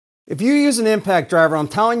If you use an impact driver, I'm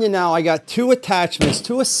telling you now, I got two attachments,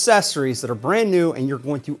 two accessories that are brand new, and you're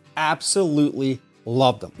going to absolutely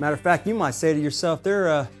love them. Matter of fact, you might say to yourself,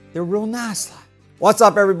 they're real nice. What's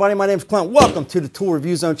up, everybody? My name's Clint. Welcome to the Tool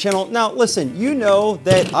Review Zone channel. Now, listen, you know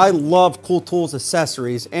that I love cool tools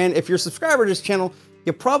accessories, and if you're a subscriber to this channel,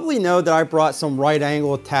 you probably know that I brought some right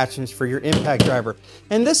angle attachments for your impact driver.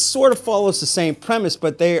 And this sort of follows the same premise,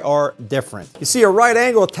 but they are different. You see, a right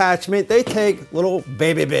angle attachment, they take little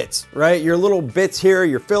baby bits, right? Your little bits here,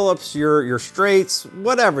 your Phillips, your straights,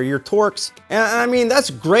 whatever, your Torques. And I mean, that's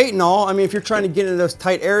great and all. I mean, if you're trying to get into those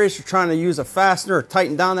tight areas, you're trying to use a fastener or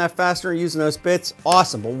tighten down that fastener using those bits,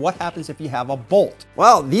 awesome. But what happens if you have a bolt?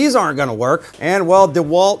 Well, these aren't gonna work. And well,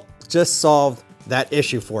 Dewalt just solved that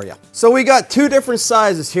issue for you. So we got two different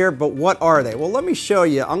sizes here, but what are they? Well, let me show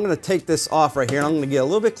you. I'm gonna take this off right here and I'm gonna get a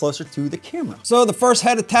little bit closer to the camera. So the first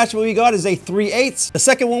head attachment we got is a 3/8. The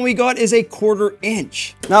second one we got is a 1/4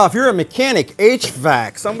 inch. Now, if you're a mechanic,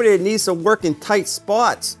 HVAC, somebody that needs to work in tight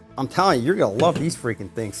spots, I'm telling you, you're gonna love these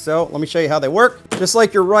freaking things. So let me show you how they work. Just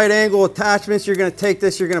like your right angle attachments, you're gonna take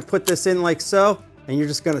this, you're gonna put this in like so, and you're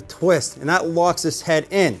just gonna twist, and that locks this head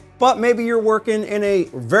in. But maybe you're working in a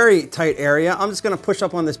very tight area. I'm just gonna push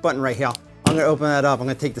up on this button right here. I'm gonna open that up, I'm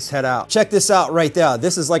gonna take this head out. Check this out right there.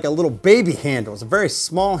 This is like a little baby handle. It's a very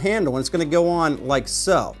small handle, and it's gonna go on like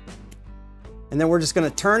so. And then we're just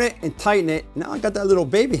gonna turn it and tighten it. Now I got that little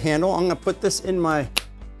baby handle. I'm gonna put this in my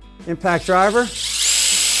impact driver.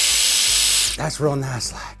 That's real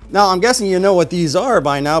nice. Now, I'm guessing you know what these are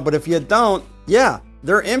by now, but if you don't, yeah,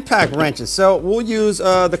 they're impact wrenches. So we'll use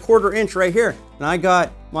the 1/4 inch right here. And I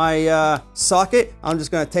got my socket. I'm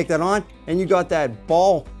just gonna take that on. And you got that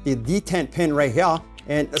ball, the detent pin right here.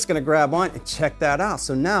 And that's gonna grab on and check that out.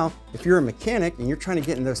 So now, if you're a mechanic and you're trying to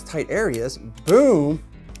get in those tight areas, boom,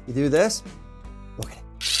 you do this, look at it.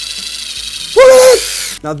 Woo!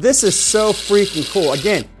 Now this is so freaking cool.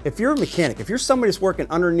 Again, if you're a mechanic, if you're somebody that's working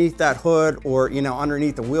underneath that hood or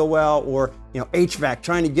underneath the wheel well or HVAC,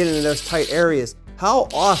 trying to get into those tight areas, how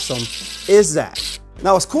awesome is that?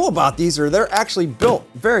 Now what's cool about these are they're actually built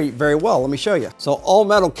very, very well. Let me show you. So all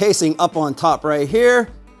metal casing up on top right here.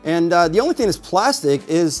 And the only thing that's plastic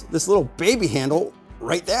is this little baby handle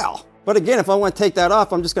right there. But again, if I want to take that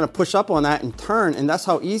off, I'm just going to push up on that and turn. And that's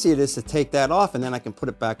how easy it is to take that off. And then I can put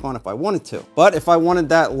it back on if I wanted to. But if I wanted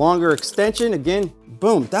that longer extension, again,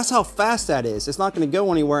 boom, that's how fast that is. It's not going to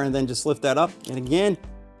go anywhere and then just lift that up. And again,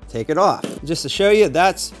 take it off. Just to show you,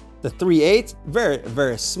 that's the 3/8, very,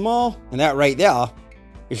 very small. And that right there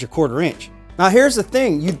is your 1/4 inch. Now here's the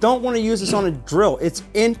thing, you don't want to use this on a drill. It's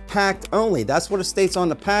impact only. That's what it states on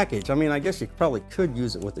the package. I mean, I guess you probably could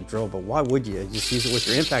use it with a drill, but why would you? Just use it with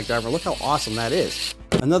your impact driver. Look how awesome that is.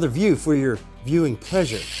 Another view for your viewing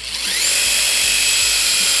pleasure.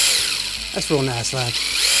 That's real nice, lad.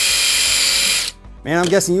 Man, I'm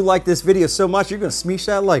guessing you like this video so much, you're gonna smash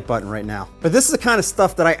that like button right now. But this is the kind of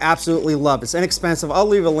stuff that I absolutely love. It's inexpensive. I'll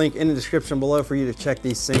leave a link in the description below for you to check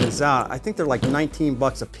these things out. I think they're like 19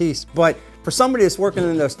 bucks a piece, but for somebody that's working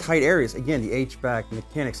in those tight areas, again, the HVAC,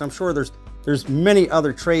 mechanics, I'm sure there's many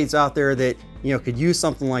other trades out there that, could use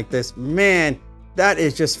something like this. Man, that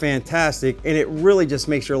is just fantastic, and it really just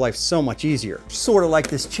makes your life so much easier. Sort of like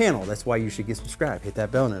this channel. That's why you should get subscribed. Hit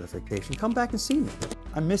that bell notification. Come back and see me.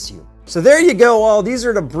 I miss you. So there you go, all. These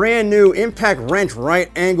are the brand new impact wrench right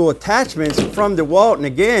angle attachments from Dewalt. And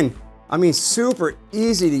again, I mean, super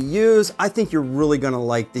easy to use. I think you're really gonna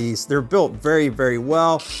like these. They're built very, very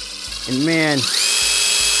well. And man,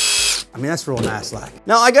 I mean, that's real nice like.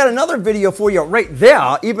 Now I got another video for you right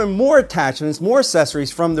there, even more attachments, more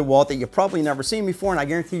accessories from Dewalt that you've probably never seen before, and I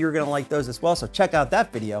guarantee you're gonna like those as well, so check out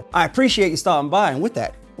that video. I appreciate you stopping by, and with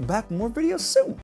that, we'll be back with more videos soon.